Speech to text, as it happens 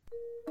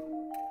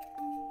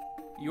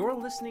You're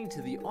listening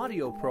to the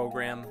audio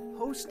program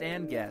Host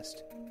and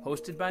Guest,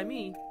 hosted by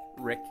me,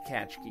 Rick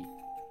Katchke.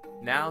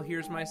 Now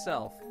here's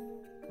myself,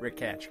 Rick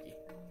Katchke.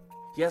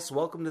 Yes,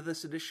 welcome to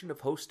this edition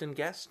of Host and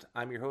Guest.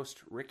 I'm your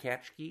host, Rick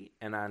Katchke,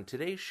 and on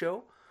today's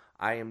show,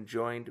 I am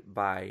joined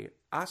by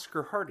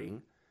Oscar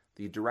Harding,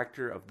 the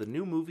director of the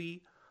new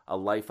movie, A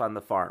Life on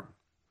the Farm.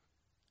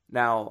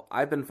 Now,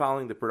 I've been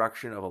following the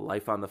production of A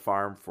Life on the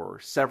Farm for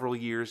several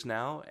years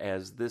now,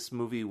 as this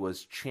movie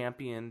was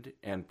championed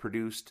and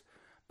produced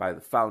by the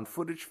Found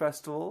Footage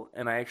Festival,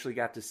 and I actually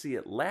got to see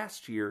it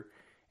last year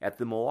at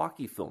the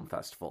Milwaukee Film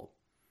Festival.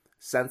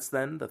 Since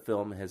then, the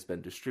film has been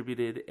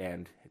distributed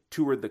and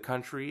toured the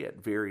country at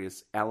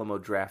various Alamo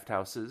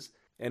Drafthouses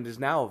and is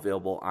now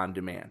available on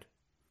demand.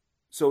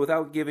 So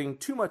without giving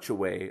too much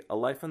away, A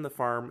Life on the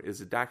Farm is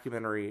a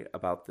documentary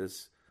about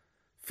this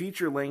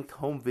feature-length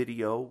home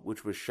video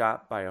which was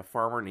shot by a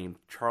farmer named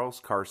Charles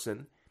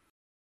Carson,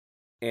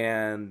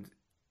 and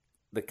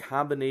the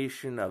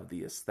combination of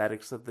the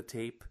aesthetics of the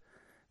tape,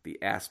 the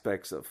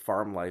aspects of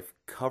farm life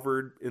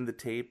covered in the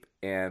tape,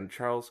 and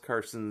Charles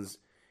Carson's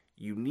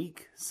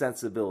unique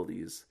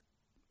sensibilities.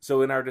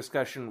 So in our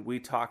discussion,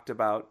 we talked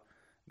about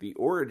the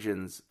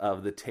origins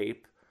of the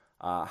tape,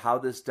 how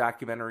this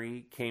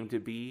documentary came to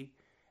be,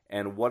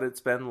 and what it's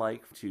been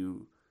like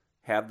to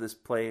have this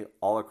play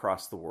all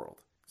across the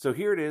world. So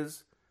here it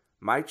is,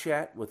 my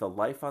chat with A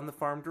Life on the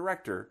Farm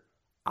director,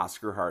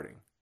 Oscar Harding.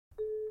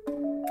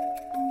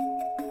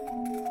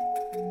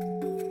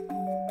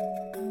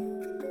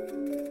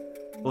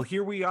 Well,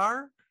 here we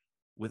are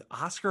with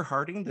Oscar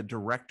Harding, the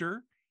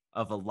director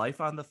of A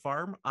Life on the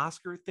Farm.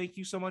 Oscar, thank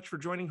you so much for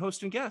joining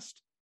Host and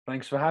Guest.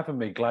 Thanks for having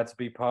me. Glad to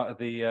be part of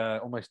the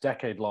almost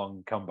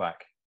decade-long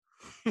comeback.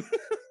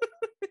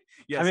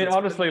 Yes, I mean,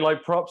 honestly,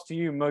 props to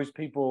you. Most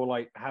people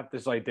have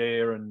this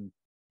idea and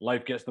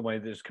life gets in the way,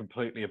 they just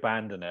completely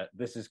abandon it.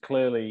 This has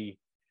clearly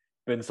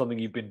been something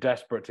you've been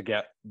desperate to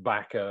get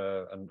back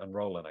and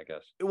rolling, I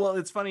guess. Well,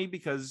 it's funny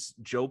because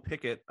Joe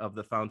Pickett of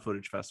the Found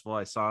Footage Festival,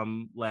 I saw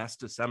him last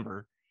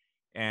December,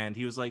 and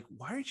he was like,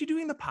 why aren't you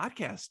doing the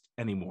podcast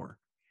anymore?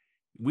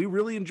 We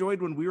really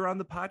enjoyed when we were on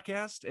the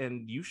podcast,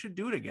 and you should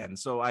do it again.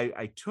 So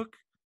I took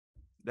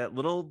that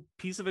little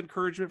piece of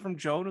encouragement from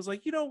Joe and was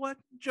like, you know what?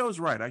 Joe's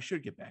right. I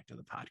should get back to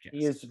the podcast.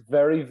 He is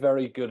very,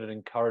 very good at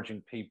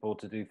encouraging people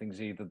to do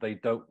things either they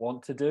don't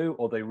want to do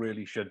or they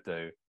really should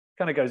do.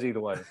 Kind of goes either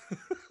way.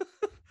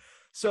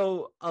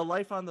 So, A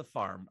Life on the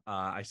Farm.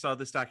 I saw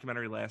this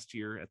documentary last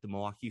year at the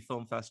Milwaukee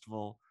Film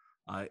Festival.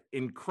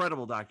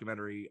 Incredible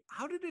documentary.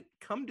 How did it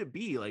come to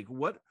be?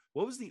 What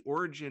was the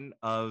origin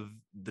of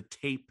the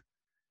tape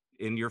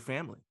in your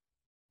family?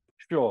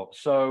 Sure.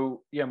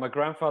 So, yeah, my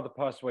grandfather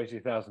passed away in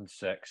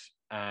 2006,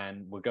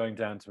 and we're going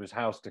down to his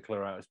house to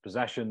clear out his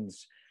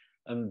possessions.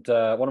 And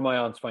one of my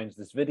aunts finds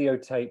this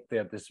videotape. They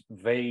had this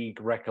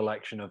vague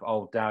recollection of,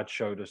 oh, Dad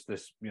showed us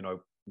this,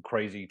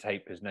 crazy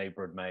tape his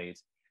neighbor had made.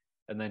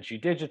 And then she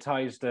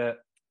digitized it.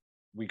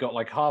 We got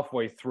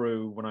halfway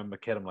through when I'm a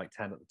kid, I'm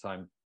 10 at the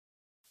time.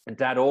 And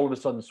Dad all of a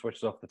sudden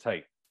switches off the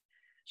tape.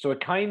 So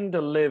it kind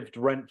of lived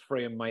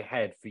rent-free in my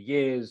head for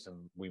years. And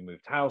we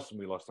moved house and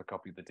we lost a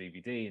copy of the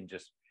DVD, and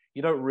just,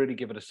 you don't really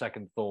give it a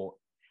second thought.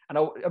 And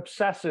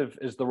obsessive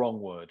is the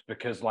wrong word,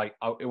 because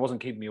it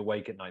wasn't keeping me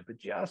awake at night, but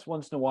just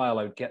once in a while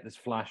I would get this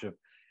flash of,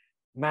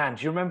 man,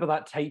 do you remember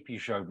that tape you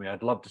showed me?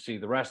 I'd love to see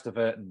the rest of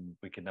it, and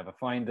we could never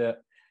find it.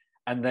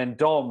 And then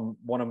Dom,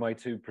 one of my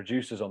two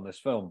producers on this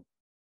film,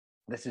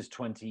 this is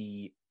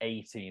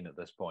 2018 at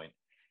this point.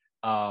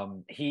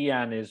 He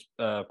and his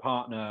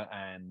partner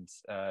and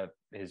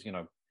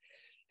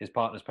his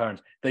partner's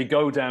parents, they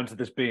go down to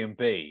this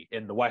B&B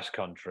in the West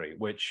Country,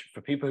 which,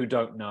 for people who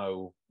don't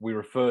know, we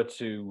refer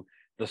to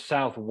the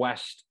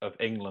southwest of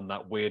England,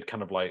 that weird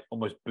kind of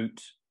almost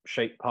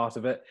boot-shaped part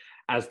of it,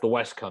 as the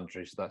West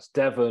Country. So that's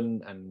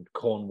Devon and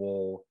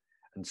Cornwall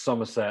and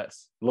Somerset,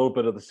 a little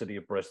bit of the city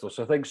of Bristol.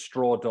 So I think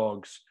Straw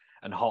Dogs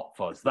and Hot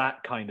Fuzz,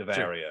 that kind of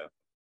area. Sure.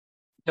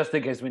 Just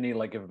in case we need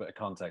to give a bit of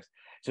context.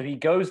 So he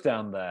goes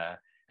down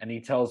there and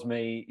he tells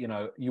me,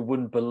 you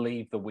wouldn't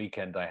believe the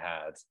weekend I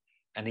had.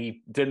 And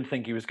he didn't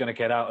think he was going to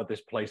get out of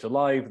this place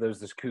alive. There's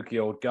this kooky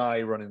old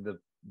guy running the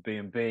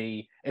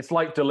B&B. It's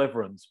like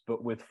Deliverance,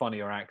 but with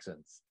funnier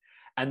accents.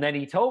 And then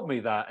he told me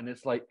that, and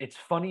it's it's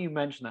funny you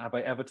mention that. Have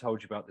I ever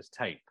told you about this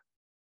tape?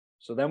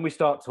 So then we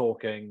start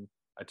talking.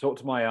 I talked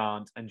to my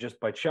aunt, and just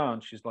by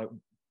chance, she's like,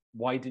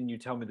 why didn't you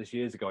tell me this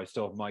years ago? I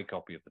still have my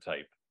copy of the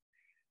tape.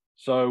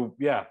 So,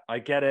 yeah, I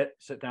get it,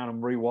 sit down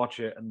and rewatch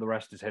it, and the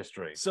rest is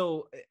history.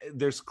 So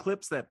there's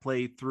clips that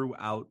play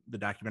throughout the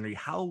documentary.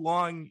 How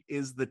long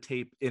is the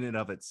tape in and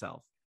of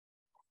itself?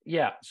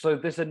 Yeah, so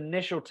this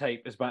initial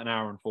tape is about 1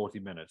 hour and 40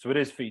 minutes. So it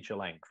is feature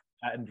length.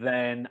 And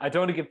then I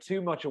don't want to give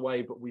too much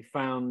away, but we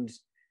found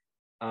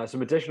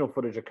some additional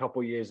footage a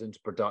couple years into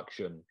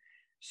production.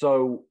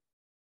 So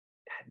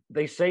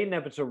they say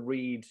never to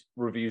read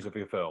reviews of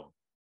your film,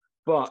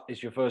 but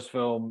it's your first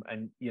film,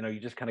 and, you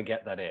just kind of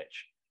get that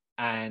itch.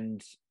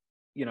 And,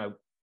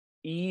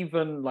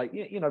 even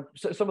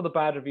some of the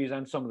bad reviews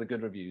and some of the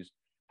good reviews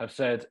have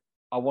said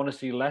I want to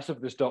see less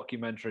of this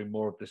documentary,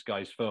 more of this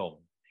guy's film.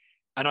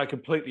 And I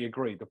completely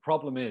agree. The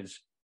problem is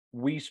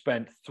we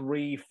spent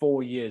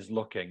 3-4 years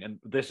looking, and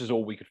this is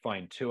all we could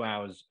find, 2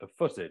 hours of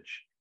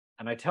footage.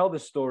 And I tell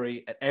this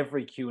story at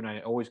every Q&A,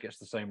 it always gets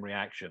the same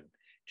reaction.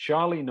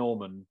 Charlie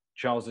Norman,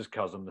 Charles's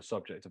cousin, the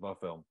subject of our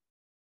film,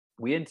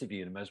 we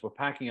interviewed him as we're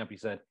packing up. He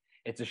said,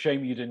 "It's a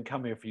shame you didn't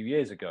come here a few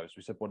years ago." So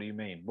we said, "What do you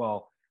mean?"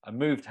 "Well, I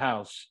moved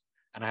house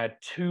and I had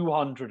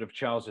 200 of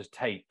Charles's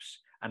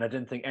tapes and I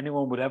didn't think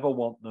anyone would ever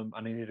want them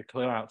and I needed to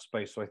clear out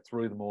space, so I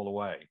threw them all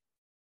away."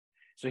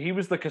 So he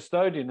was the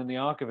custodian and the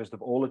archivist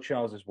of all of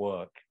Charles's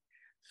work,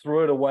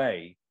 threw it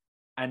away.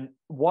 And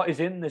what is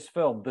in this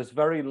film, there's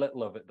very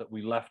little of it that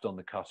we left on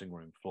the cutting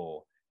room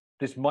floor.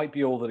 This might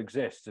be all that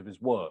exists of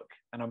his work.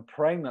 And I'm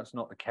praying that's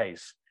not the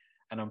case.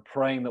 And I'm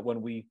praying that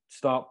when we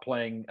start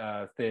playing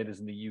theaters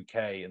in the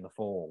UK in the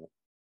fall,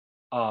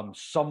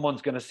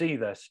 someone's going to see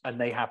this and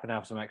they happen to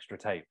have some extra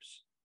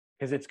tapes.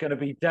 Because it's going to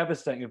be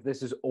devastating if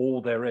this is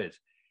all there is.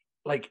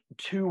 Like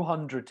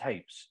 200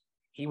 tapes.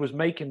 He was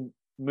making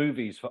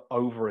movies for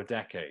over a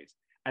decade.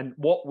 And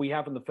what we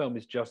have in the film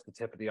is just the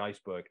tip of the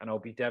iceberg. And I'll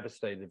be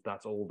devastated if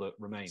that's all that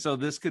remains. So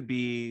this could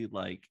be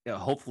like,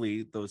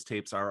 hopefully those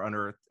tapes are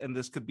unearthed. And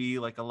this could be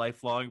like a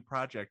lifelong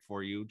project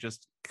for you,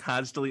 just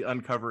constantly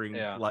uncovering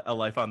a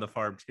life on the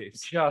farm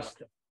tapes.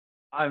 Just,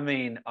 I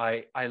mean,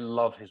 I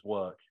love his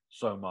work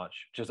so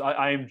much. Just,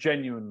 I am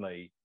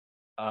genuinely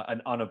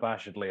and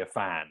unabashedly a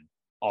fan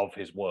of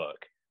his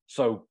work.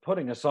 So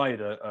putting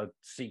aside a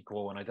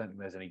sequel, and I don't think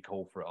there's any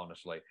call for it,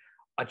 honestly,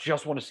 I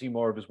just want to see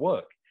more of his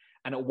work.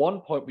 And at one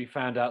point, we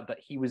found out that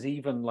he was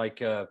even like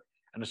an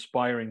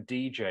aspiring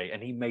DJ,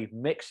 and he made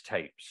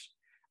mixtapes.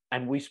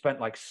 And we spent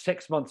like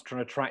 6 months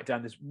trying to track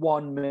down this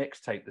one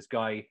mixtape this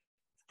guy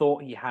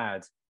thought he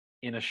had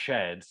in a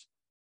shed,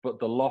 but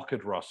the lock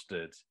had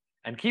rusted.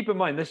 And keep in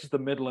mind, this is the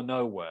middle of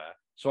nowhere.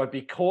 So I'd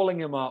be calling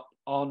him up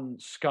on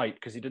Skype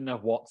because he didn't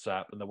have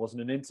WhatsApp and there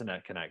wasn't an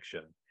internet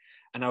connection.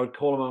 And I would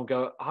call him and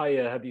go,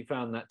 "Hiya, have you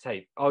found that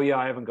tape?" "Oh yeah,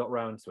 I haven't got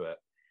round to it."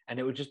 And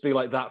it would just be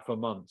like that for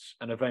months.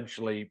 And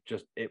eventually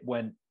just it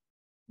went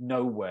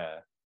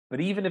nowhere.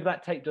 But even if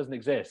that tape doesn't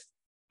exist,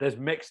 there's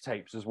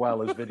mixtapes as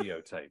well as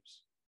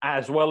videotapes,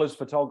 as well as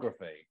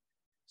photography.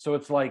 So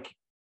it's like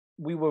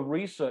we were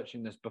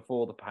researching this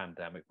before the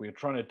pandemic. We were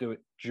trying to do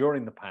it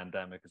during the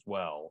pandemic as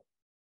well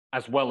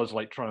as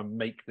like trying to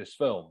make this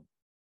film.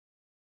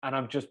 And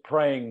I'm just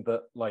praying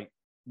that like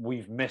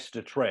we've missed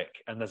a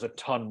trick and there's a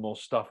ton more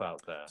stuff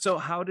out there. So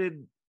how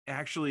did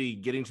actually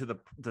getting to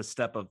the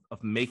step of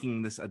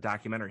making this a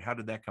documentary, how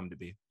did that come to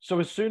be? So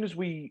as soon as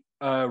we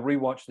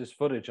rewatched this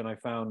footage and I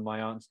found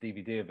my aunt's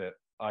DVD of it,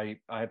 I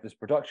had this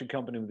production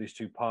company with these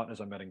two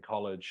partners I met in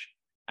college,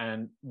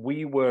 and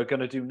we were going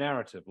to do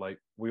narrative. Like,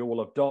 we all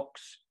love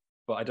docs,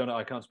 but I don't know,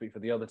 I can't speak for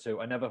the other two.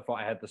 I never thought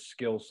I had the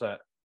skill set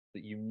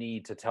that you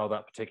need to tell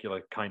that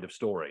particular kind of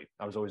story.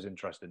 I was always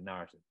interested in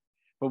narrative.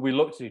 But we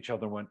looked at each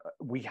other and went,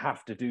 we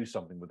have to do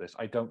something with this.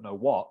 I don't know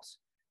what,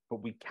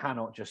 but we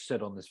cannot just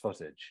sit on this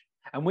footage.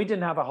 And we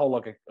didn't have a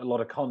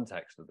lot of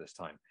context at this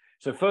time.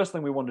 So first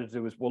thing we wanted to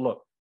do was, well,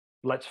 look,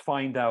 let's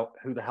find out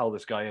who the hell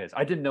this guy is.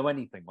 I didn't know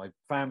anything. My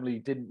family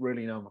didn't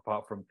really know him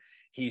apart from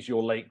he's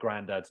your late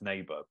granddad's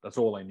neighbor. That's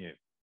all I knew.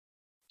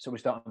 So we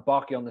started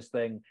embarking on this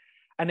thing.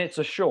 And it's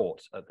a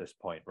short at this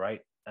point, right?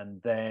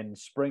 And then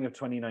spring of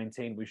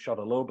 2019, we shot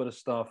a little bit of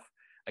stuff.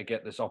 I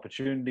get this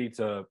opportunity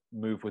to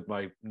move with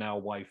my now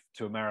wife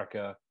to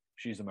America.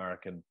 She's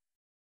American,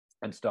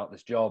 and start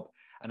this job.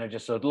 And I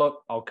just said,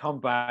 look, I'll come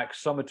back.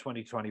 Summer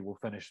 2020, we'll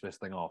finish this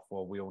thing off.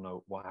 Well, we all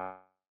know what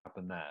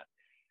happened there.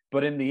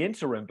 But in the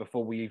interim,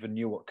 before we even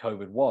knew what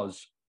COVID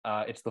was,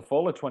 it's the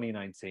fall of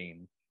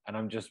 2019. And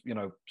I'm just,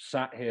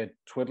 sat here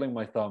twiddling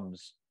my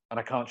thumbs and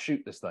I can't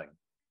shoot this thing.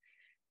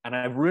 And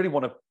I really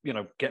want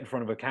to, get in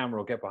front of a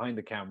camera or get behind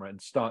the camera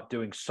and start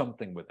doing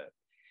something with it.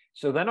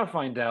 So then I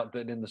find out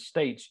that in the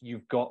States,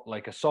 you've got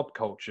like a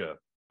subculture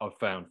of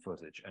found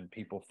footage, and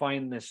people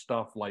find this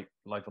stuff like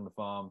Life on the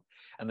Farm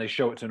and they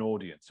show it to an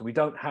audience. So we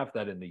don't have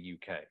that in the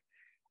UK.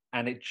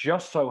 And it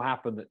just so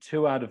happened that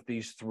 2 out of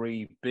these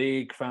 3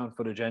 big found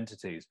footage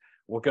entities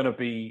were going to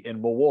be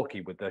in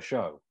Milwaukee with their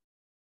show.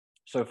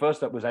 So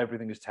first up was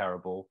Everything is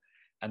Terrible,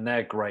 and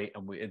they're great.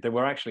 And they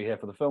were actually here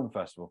for the film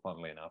festival,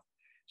 funnily enough.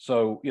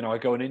 So, I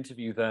go and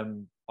interview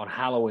them on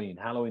Halloween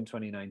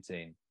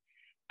 2019.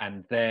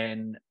 And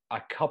then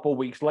a couple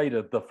weeks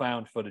later, the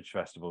Found Footage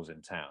Festival's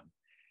in town.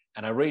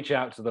 And I reach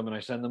out to them and I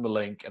send them a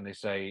link and they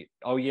say,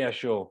 "Oh yeah,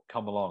 sure,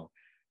 come along."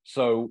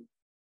 So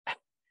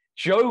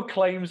Joe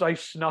claims I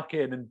snuck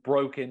in and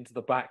broke into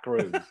the back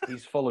room.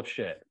 He's full of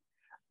shit.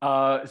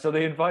 So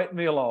they invite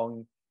me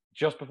along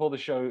just before the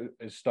show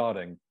is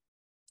starting.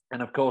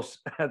 And of course,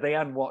 they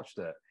hadn't watched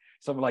it.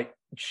 So I'm like,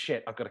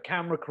 shit, I've got a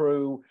camera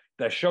crew.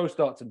 Their show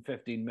starts in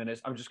 15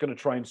 minutes. I'm just going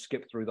to try and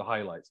skip through the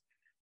highlights.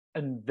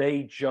 And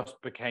they just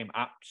became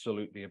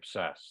absolutely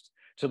obsessed,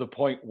 to the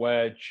point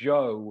where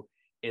Joe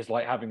is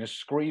like having a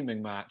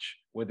screaming match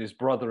with his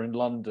brother in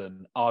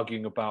London,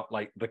 arguing about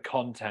like the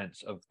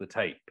contents of the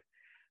tape.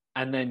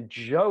 And then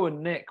Joe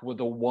and Nick were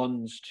the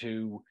ones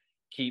to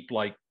keep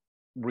like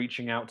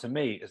reaching out to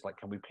me. It's like,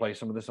 can we play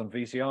some of this on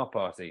VCR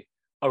Party?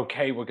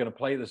 Okay, we're going to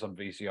play this on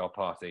VCR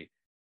Party.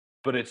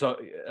 But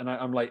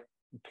I'm like,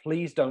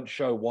 please don't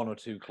show 1 or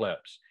 2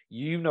 clips.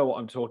 You know what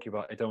I'm talking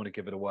about. I don't want to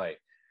give it away.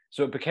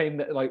 So it became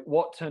like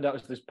what turned out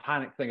as this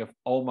panic thing of,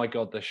 oh my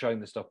God, they're showing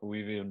this stuff, but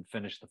we've even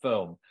finished the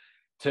film,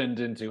 turned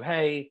into,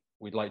 hey,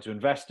 we'd like to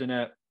invest in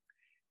it.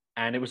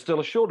 And it was still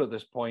a short at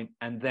this point.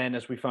 And then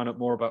as we found out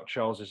more about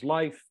Charles's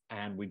life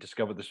and we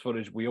discovered this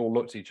footage, we all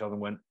looked at each other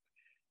and went,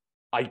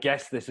 I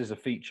guess this is a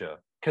feature.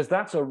 Because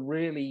that's a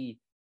really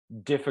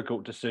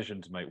difficult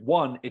decision to make.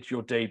 One, it's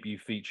your debut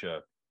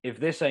feature. If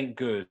this ain't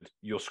good,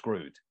 you're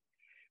screwed.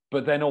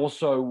 But then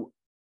also,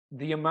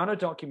 the amount of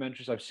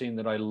documentaries I've seen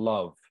that I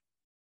love,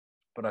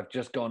 but I've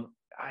just gone,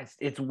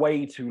 it's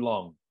way too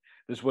long.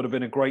 This would have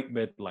been a great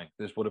mid-length.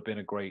 This would have been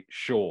a great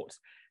short.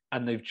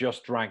 And they've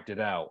just dragged it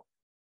out.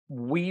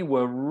 We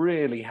were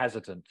really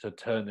hesitant to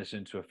turn this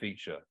into a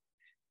feature.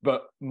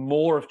 But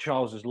more of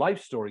Charles's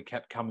life story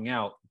kept coming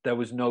out. There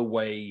was no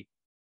way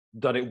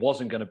that it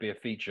wasn't going to be a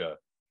feature.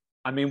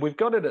 I mean, we've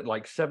got it at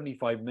like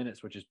 75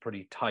 minutes, which is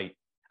pretty tight.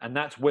 And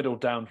that's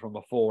whittled down from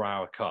a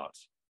 4-hour cut.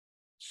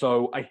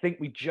 So I think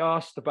we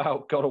just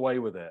about got away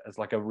with it as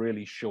like a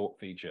really short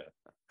feature.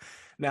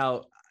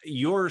 Now,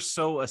 you're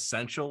so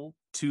essential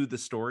to the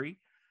story.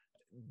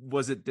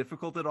 Was it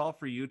difficult at all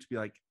for you to be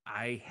like,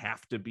 I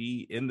have to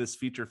be in this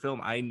feature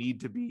film? I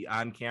need to be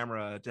on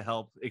camera to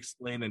help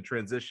explain and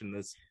transition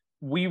this.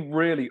 We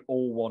really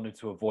all wanted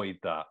to avoid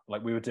that.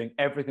 Like, we were doing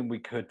everything we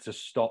could to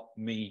stop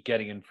me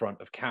getting in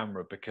front of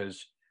camera,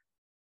 because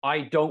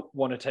I don't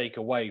want to take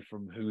away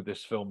from who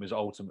this film is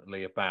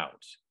ultimately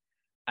about.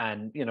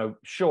 And, you know,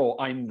 sure,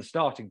 I'm the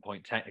starting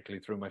point technically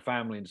through my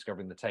family and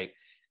discovering the tape,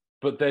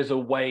 but there's a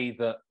way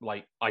that,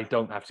 like, I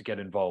don't have to get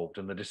involved.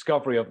 And the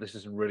discovery of this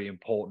isn't really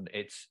important.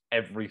 It's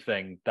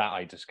everything that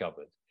I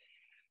discovered.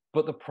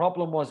 But the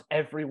problem was,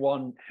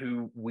 everyone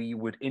who we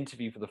would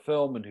interview for the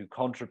film and who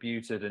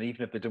contributed, and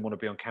even if they didn't want to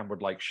be on camera,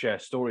 would like share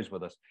stories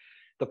with us.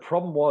 The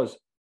problem was,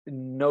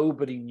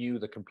 nobody knew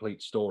the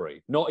complete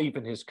story, not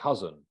even his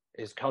cousin.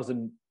 His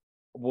cousin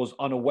was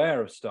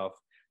unaware of stuff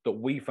that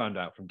we found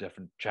out from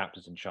different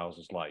chapters in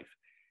Charles's life.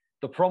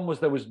 The problem was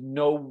there was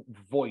no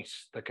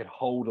voice that could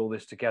hold all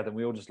this together. And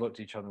we all just looked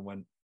at each other and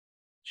went,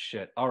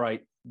 shit, all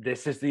right,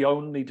 this is the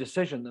only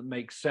decision that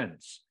makes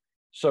sense.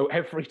 So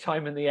every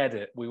time in the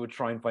edit, we would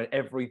try and find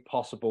every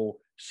possible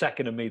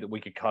second of me that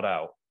we could cut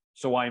out.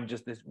 So I'm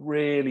just this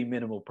really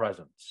minimal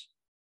presence.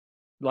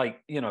 Like,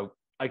 you know,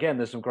 again,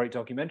 there's some great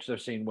documentaries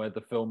I've seen where the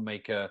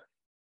filmmaker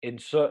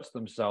inserts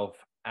themselves,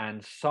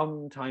 and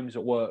sometimes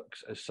it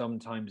works, as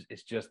sometimes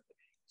it's just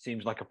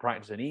seems like a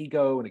practice in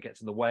ego and it gets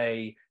in the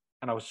way.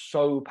 And I was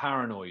so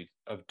paranoid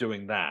of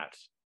doing that.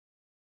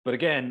 But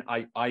again,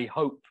 I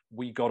hope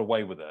we got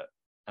away with it,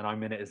 and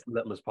I'm in it as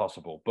little as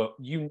possible. But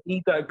you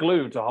need that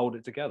glue to hold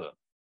it together.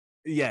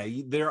 Yeah,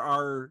 there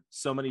are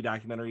so many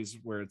documentaries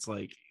where it's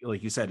like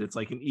you said, it's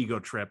like an ego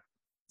trip.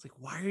 It's like,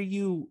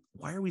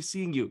 why are we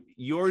seeing you?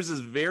 Yours is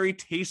very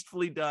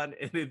tastefully done,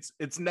 and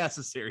it's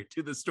necessary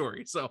to the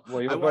story. So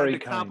I wanted to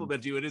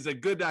compliment you. It is a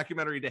good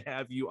documentary to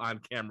have you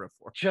on camera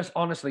for. Just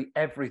honestly,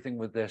 everything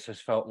with this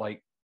has felt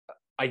like,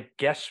 I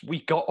guess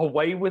we got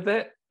away with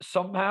it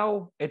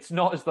somehow. It's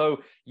not as though,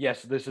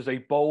 yes, this is a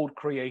bold,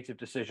 creative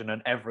decision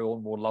and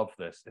everyone will love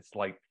this. It's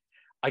like,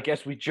 I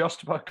guess we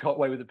just about got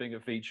away with it being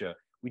a feature.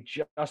 We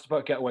just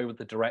about get away with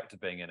the director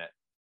being in it.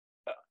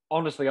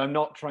 Honestly, I'm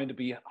not trying to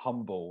be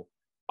humble.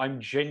 I'm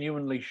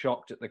genuinely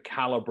shocked at the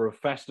caliber of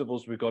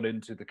festivals we got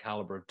into, the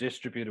caliber of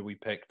distributor we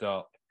picked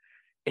up.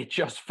 It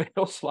just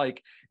feels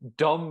like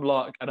dumb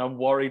luck, and I'm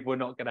worried we're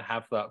not going to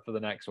have that for the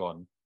next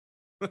one.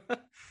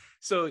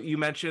 So you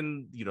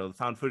mentioned, you know, the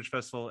Found Footage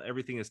Festival,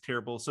 everything is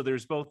terrible. So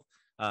there's both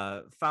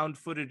found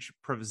footage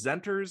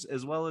presenters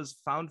as well as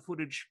found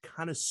footage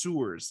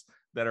connoisseurs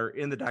that are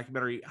in the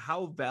documentary.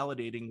 How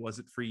validating was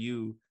it for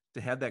you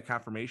to have that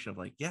confirmation of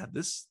like, yeah,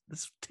 this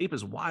tape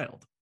is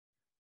wild?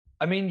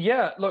 I mean,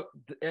 yeah, look,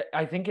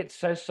 I think it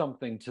says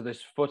something to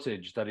this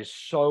footage that is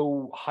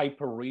so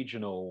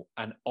hyper-regional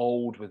and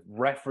old, with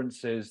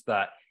references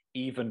that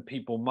even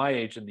people my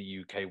age in the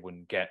UK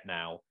wouldn't get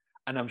now.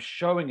 And I'm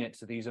showing it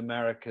to these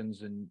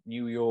Americans in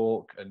New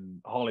York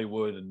and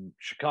Hollywood and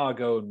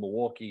Chicago and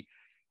Milwaukee,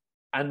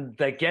 and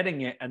they're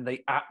getting it and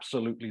they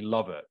absolutely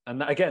love it.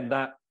 And again,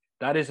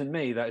 that isn't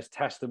me. That is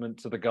testament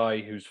to the guy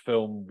whose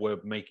film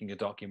we're making a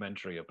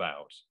documentary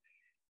about.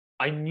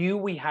 I knew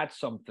we had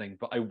something,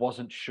 but I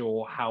wasn't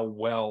sure how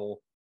well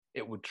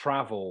it would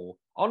travel,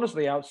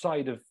 honestly,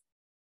 outside of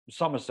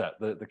Somerset,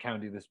 the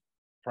county this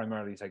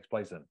primarily takes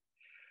place in.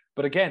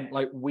 But again,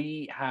 like,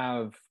 we've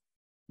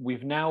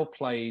now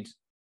played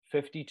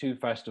 52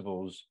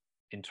 festivals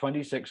in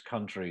 26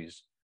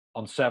 countries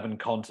on 7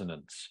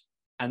 continents.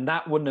 And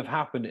that wouldn't have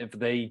happened if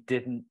they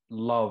didn't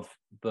love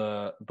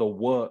the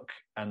work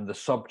and the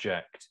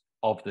subject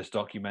of this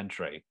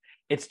documentary.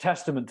 It's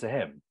testament to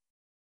him.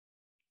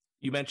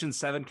 You mentioned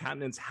 7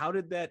 continents. How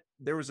did that?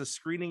 There was a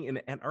screening in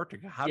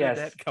Antarctica. How did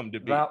that come to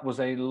be? That was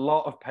a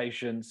lot of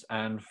patience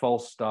and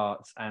false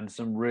starts and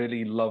some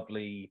really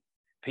lovely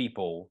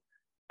people.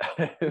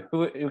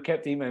 who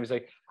kept emailing me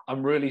saying,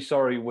 "I'm really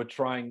sorry, we're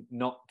trying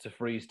not to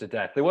freeze to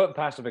death." They weren't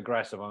passive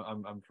aggressive.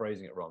 I'm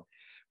phrasing it wrong,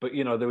 but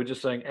they were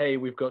just saying, "Hey,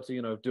 we've got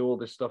to do all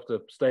this stuff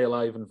to stay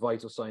alive and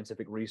vital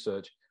scientific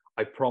research.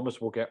 I promise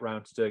we'll get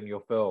round to doing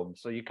your film."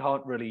 So you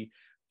can't really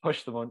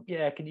push them on.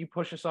 Yeah, can you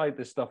push aside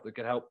this stuff that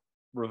could help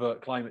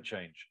revert climate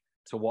change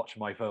to watch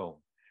my film?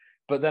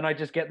 But then I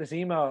just get this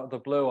email out of the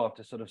blue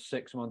after sort of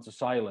 6 months of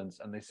silence,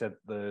 and they said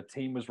the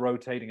team was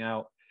rotating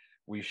out.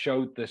 We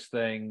showed this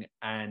thing,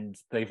 and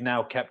they've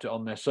now kept it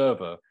on their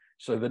server,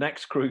 so the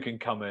next crew can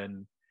come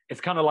in.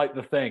 It's kind of like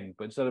The Thing,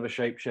 but instead of a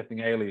shape-shifting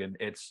alien,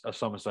 it's a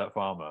Somerset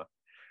farmer.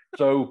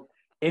 So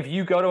if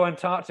you go to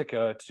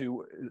Antarctica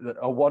to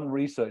a one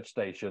research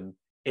station,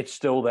 it's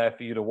still there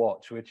for you to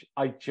watch, which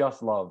I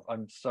just love.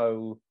 I'm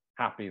so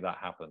happy that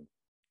happened.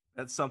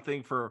 That's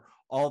something for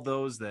all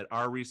those that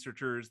are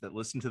researchers that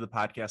listen to the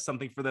podcast,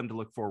 something for them to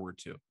look forward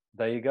to.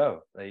 There you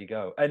go.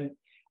 And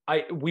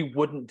we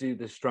wouldn't do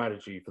this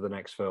strategy for the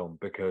next film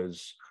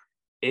because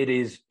it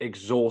is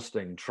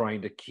exhausting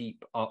trying to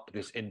keep up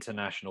this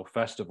international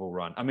festival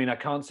run. I mean, I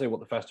can't say what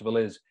the festival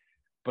is,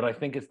 but I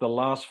think it's the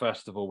last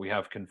festival we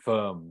have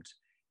confirmed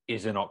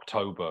is in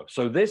October.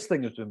 So this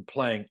thing has been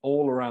playing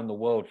all around the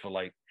world for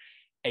like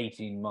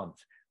 18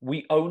 months.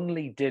 We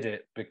only did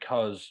it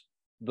because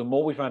the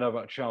more we found out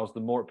about Charles, the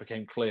more it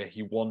became clear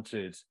he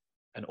wanted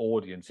an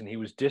audience, and he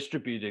was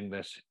distributing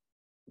this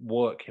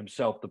work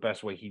himself the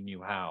best way he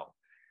knew how.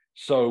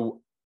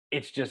 So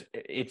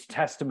it's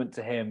testament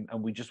to him,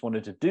 and we just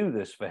wanted to do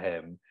this for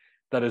him,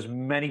 that as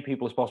many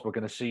people as possible are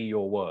going to see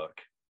your work.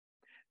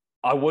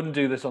 I wouldn't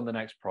do this on the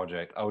next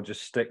project. I would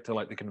just stick to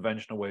like the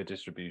conventional way of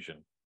distribution.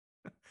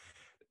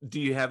 Do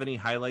you have any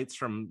highlights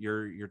from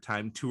your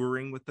time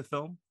touring with the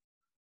film?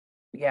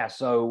 Yeah,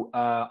 so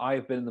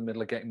I've been in the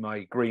middle of getting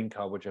my green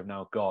card, which I've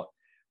now got.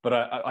 But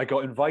I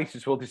got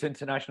invited to all these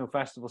international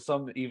festivals.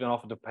 Some even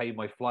offered to pay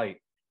my flight.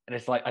 And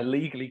it's like, I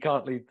legally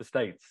can't leave the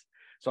States.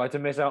 So I had to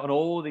miss out on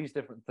all these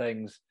different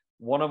things.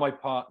 One of my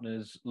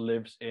partners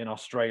lives in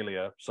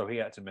Australia, so he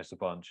had to miss a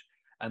bunch.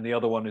 And the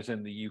other one is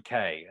in the UK.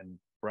 And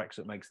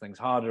Brexit makes things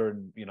harder.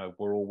 And,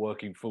 we're all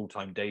working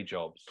full-time day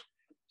jobs.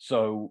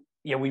 So,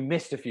 yeah, we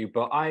missed a few.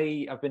 But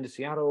I've been to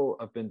Seattle.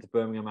 I've been to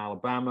Birmingham,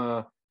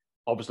 Alabama.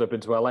 Obviously, I've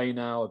been to LA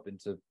now. I've been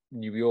to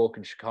New York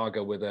and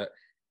Chicago with it.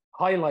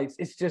 Highlights,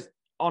 it's just,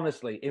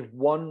 honestly, if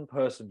one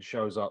person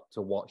shows up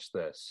to watch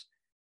this,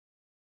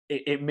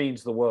 it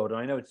means the world. And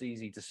I know it's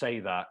easy to say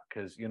that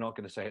because you're not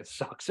going to say it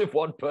sucks if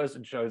one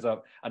person shows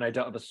up and I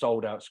don't have a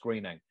sold out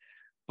screening.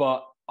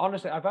 But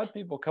honestly, I've had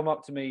people come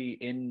up to me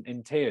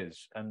in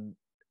tears and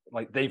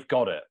like they've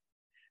got it.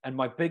 And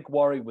my big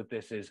worry with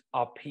this is,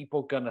 are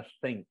people going to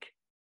think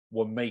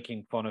we're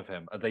making fun of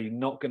him? Are they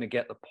not going to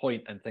get the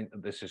point and think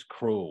that this is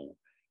cruel?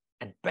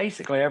 And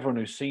basically everyone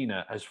who's seen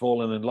it has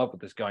fallen in love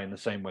with this guy in the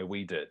same way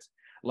we did.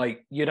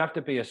 Like, you'd have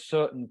to be a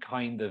certain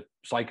kind of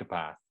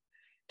psychopath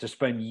to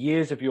spend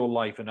years of your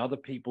life and other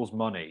people's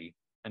money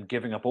and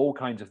giving up all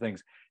kinds of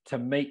things to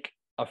make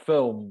a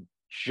film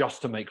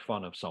just to make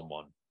fun of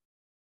someone.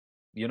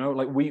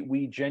 Like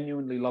we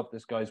genuinely love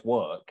this guy's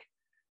work,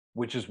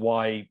 which is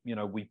why,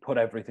 we put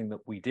everything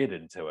that we did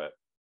into it.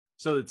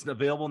 So it's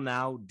available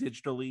now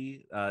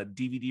digitally.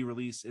 DVD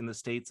release in the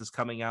States is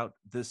coming out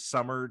this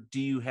summer.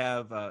 Do you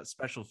have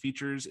special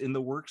features in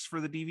the works for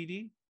the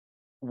DVD?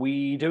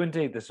 We do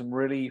indeed. There's some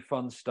really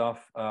fun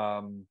stuff.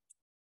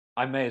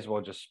 I may as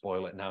well just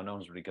spoil it now. No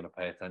one's really going to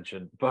pay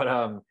attention.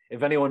 But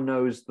if anyone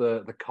knows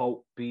the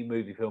cult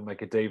B-movie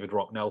filmmaker David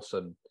Rock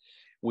Nelson,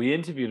 we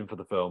interviewed him for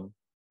the film,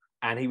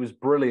 and he was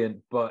brilliant.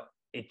 But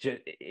it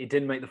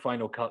didn't make the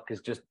final cut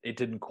because it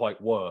didn't quite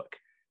work.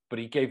 But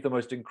he gave the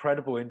most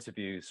incredible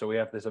interview. So we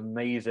have this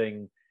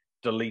amazing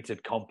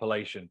deleted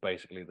compilation,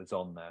 basically, that's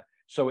on there.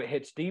 So it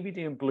hits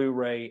DVD and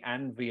Blu-ray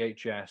and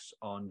VHS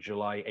on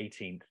July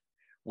 18th.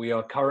 We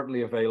are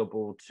currently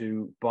available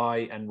to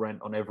buy and rent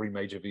on every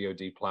major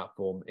VOD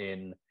platform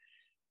in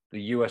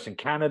the US and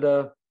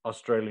Canada.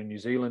 Australia and New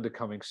Zealand are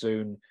coming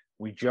soon.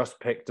 We just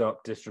picked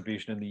up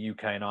distribution in the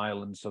UK and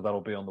Ireland, so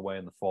that'll be on the way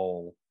in the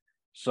fall.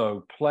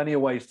 So plenty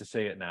of ways to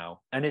see it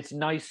now. And it's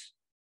nice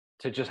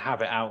to just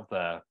have it out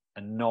there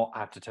and not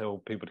have to tell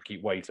people to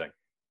keep waiting.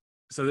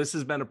 So this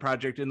has been a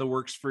project in the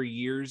works for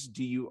years.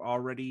 Do you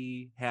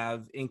already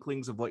have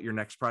inklings of what your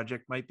next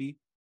project might be?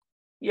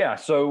 Yeah,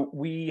 so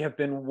we have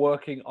been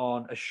working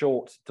on a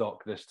short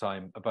doc this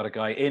time about a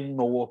guy in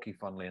Milwaukee,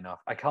 funnily enough.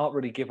 I can't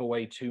really give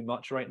away too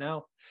much right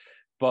now,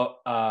 but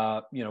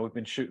we've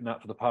been shooting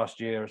that for the past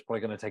year. It's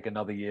probably going to take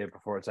another year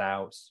before it's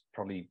out,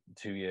 probably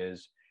 2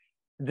 years.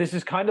 This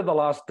is kind of the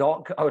last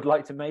doc I would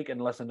like to make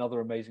unless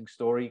another amazing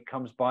story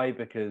comes by,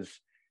 because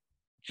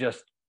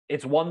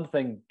it's one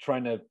thing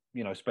trying to,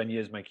 spend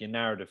years making a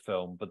narrative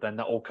film, but then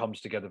that all comes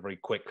together very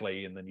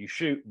quickly, and then you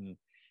shoot and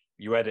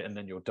you edit and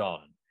then you're done.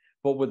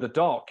 But with the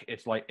doc,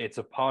 it's like it's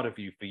a part of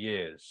you for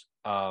years.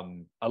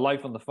 A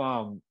Life on the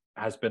Farm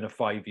has been a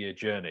 5-year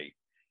journey,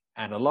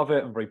 and I love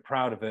it. I'm very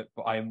proud of it,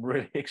 but I am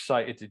really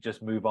excited to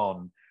just move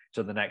on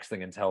to the next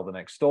thing and tell the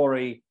next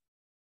story.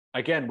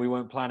 Again, we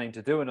weren't planning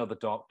to do another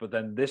doc, but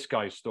then this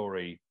guy's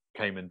story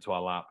came into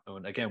our lap.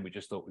 And again, we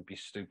just thought we'd be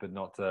stupid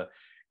not to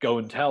go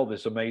and tell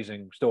this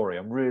amazing story.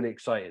 I'm really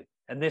excited.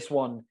 And this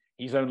one,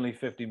 he's only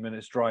 15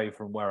 minutes drive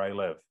from where I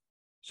live.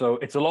 So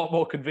it's a lot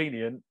more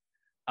convenient.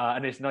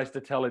 And it's nice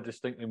to tell a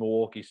distinctly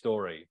Milwaukee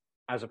story,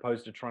 as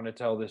opposed to trying to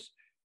tell this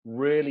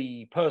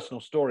really personal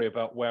story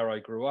about where I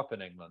grew up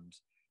in England.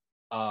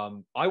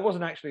 I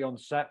wasn't actually on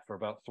set for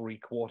about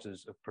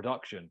 3/4 of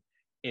production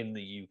in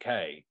the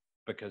UK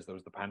because there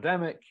was the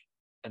pandemic.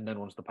 And then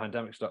once the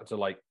pandemic started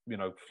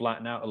to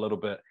flatten out a little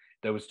bit,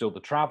 there was still the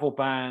travel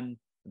ban.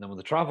 And then when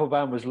the travel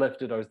ban was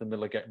lifted, I was in the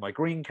middle of getting my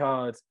green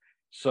card.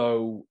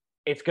 So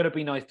it's going to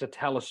be nice to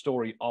tell a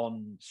story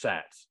on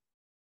set.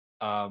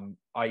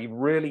 I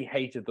really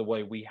hated the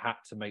way we had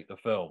to make the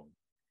film,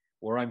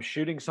 where I'm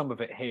shooting some of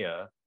it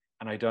here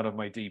and I don't have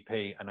my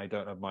DP and I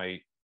don't have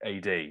my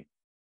AD,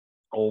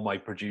 all my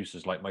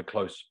producers, like my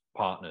close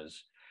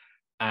partners.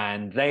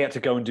 And they had to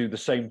go and do the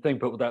same thing,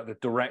 but without the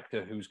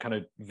director whose kind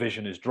of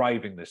vision is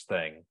driving this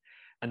thing.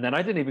 And then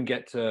I didn't even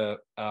get to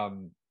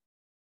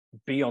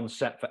be on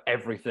set for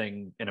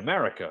everything in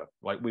America.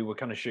 Like we were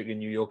kind of shooting in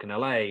New York and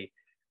LA,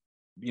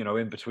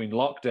 in between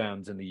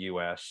lockdowns in the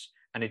US,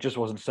 and it just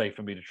wasn't safe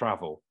for me to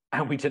travel.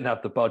 And we didn't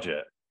have the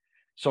budget.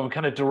 So I'm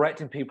kind of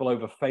directing people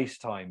over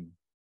FaceTime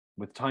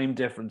with time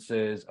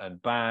differences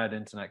and bad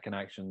internet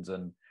connections.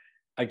 And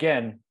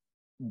again,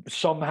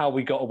 somehow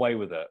we got away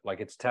with it. Like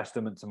it's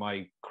testament to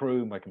my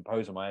crew, my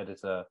composer, my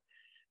editor,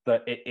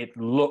 that it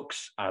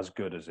looks as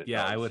good as it does.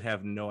 I would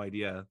have no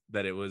idea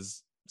that it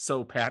was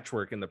so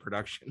patchwork in the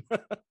production.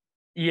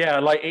 Yeah,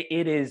 like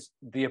it is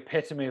the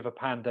epitome of a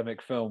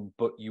pandemic film,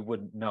 but you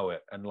wouldn't know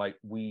it. And like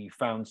we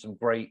found some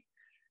great,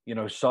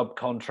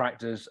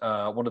 subcontractors.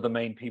 One of the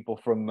main people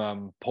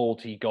from Paul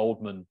T.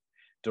 Goldman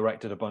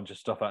directed a bunch of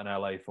stuff out in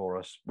LA for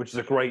us, which is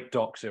a great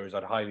doc series.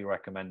 I'd highly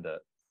recommend it.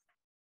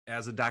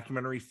 As a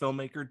documentary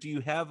filmmaker, do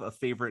you have a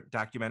favorite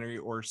documentary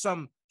or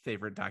some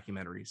favorite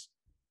documentaries?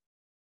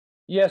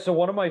 Yeah, so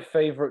one of my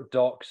favorite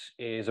docs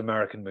is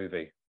American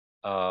Movie.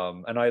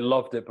 And I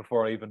loved it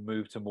before I even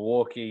moved to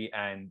Milwaukee,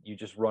 and you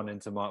just run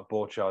into Mark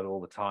Borchardt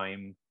all the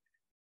time.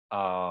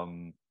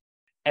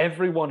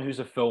 Everyone who's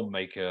a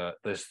filmmaker,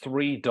 there's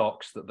 3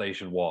 docs that they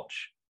should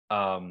watch.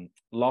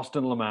 Lost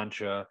in La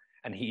Mancha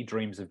and He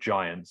Dreams of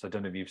Giants. I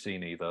don't know if you've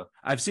seen either.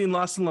 I've seen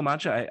Lost in La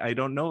Mancha. I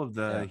don't know of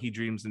the He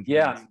Dreams of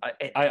Giants.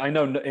 Yeah, I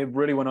know it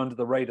really went under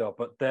the radar,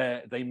 but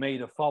they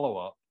made a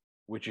follow-up,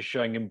 which is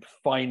showing him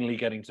finally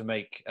getting to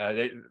make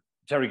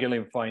Terry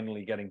Gilliam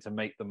finally getting to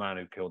make The Man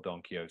Who Killed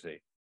Don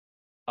Quixote.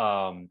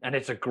 And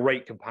it's a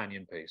great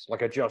companion piece.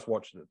 Like I just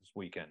watched it this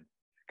weekend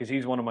because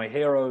he's one of my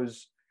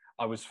heroes.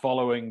 I was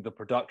following the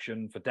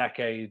production for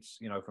decades,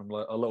 from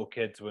a little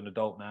kid to an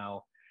adult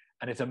now.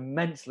 And it's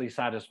immensely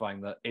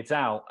satisfying that it's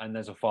out and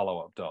there's a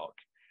follow-up doc.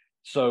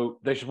 So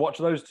they should watch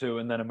those 2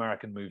 and then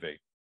American Movie.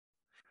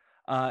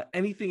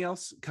 Anything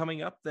else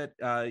coming up that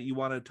you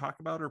want to talk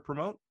about or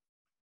promote?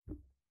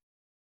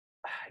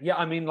 Yeah,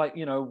 I mean,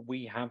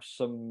 we have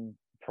some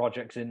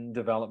projects in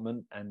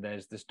development and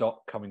there's this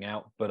doc coming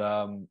out. But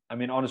I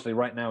mean, honestly,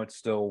 right now it's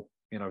still,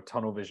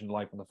 tunnel vision,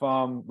 Life on the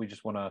Farm. We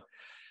just want to,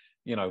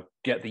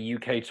 get the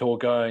UK tour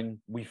going.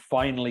 We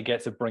finally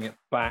get to bring it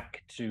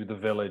back to the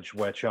village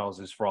where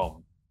Charles is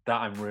from. That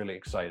I'm really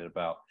excited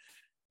about.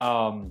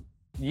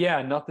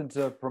 Yeah, nothing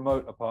to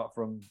promote apart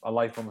from A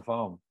Life on the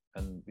Farm.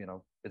 And,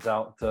 it's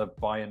out to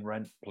buy and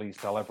rent. Please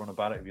tell everyone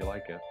about it if you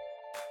like it.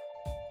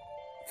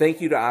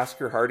 Thank you to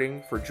Oscar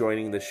Harding for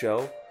joining the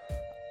show.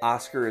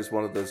 Oscar is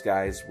one of those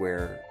guys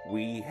where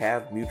we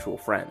have mutual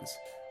friends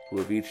who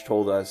have each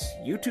told us,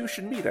 you two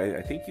should meet.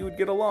 I think you would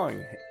get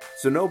along.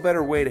 So no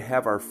better way to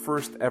have our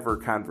first ever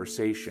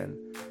conversation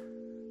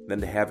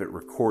than to have it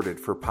recorded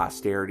for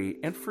posterity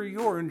and for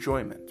your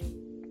enjoyment.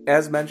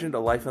 As mentioned, A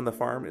Life on the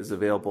Farm is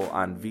available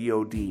on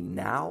VOD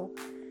now.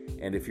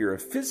 And if you're a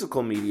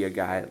physical media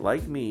guy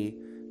like me,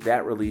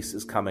 that release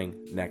is coming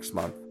next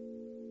month.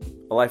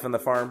 A Life on the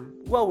Farm,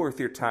 well worth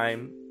your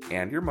time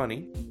and your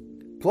money.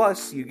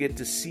 Plus, you get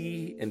to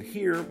see and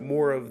hear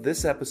more of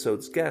this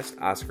episode's guest,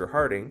 Oscar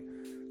Harding.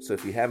 So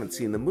if you haven't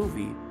seen the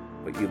movie,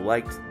 but you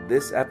liked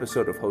this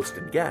episode of Host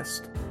and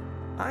Guest,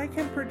 I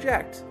can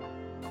project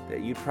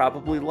that you'd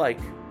probably like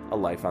A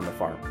Life on the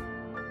Farm.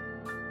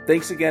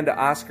 Thanks again to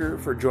Oscar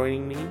for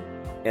joining me,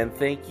 and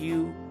thank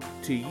you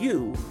to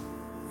you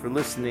for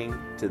listening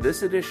to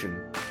this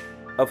edition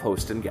of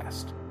Host and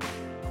Guest.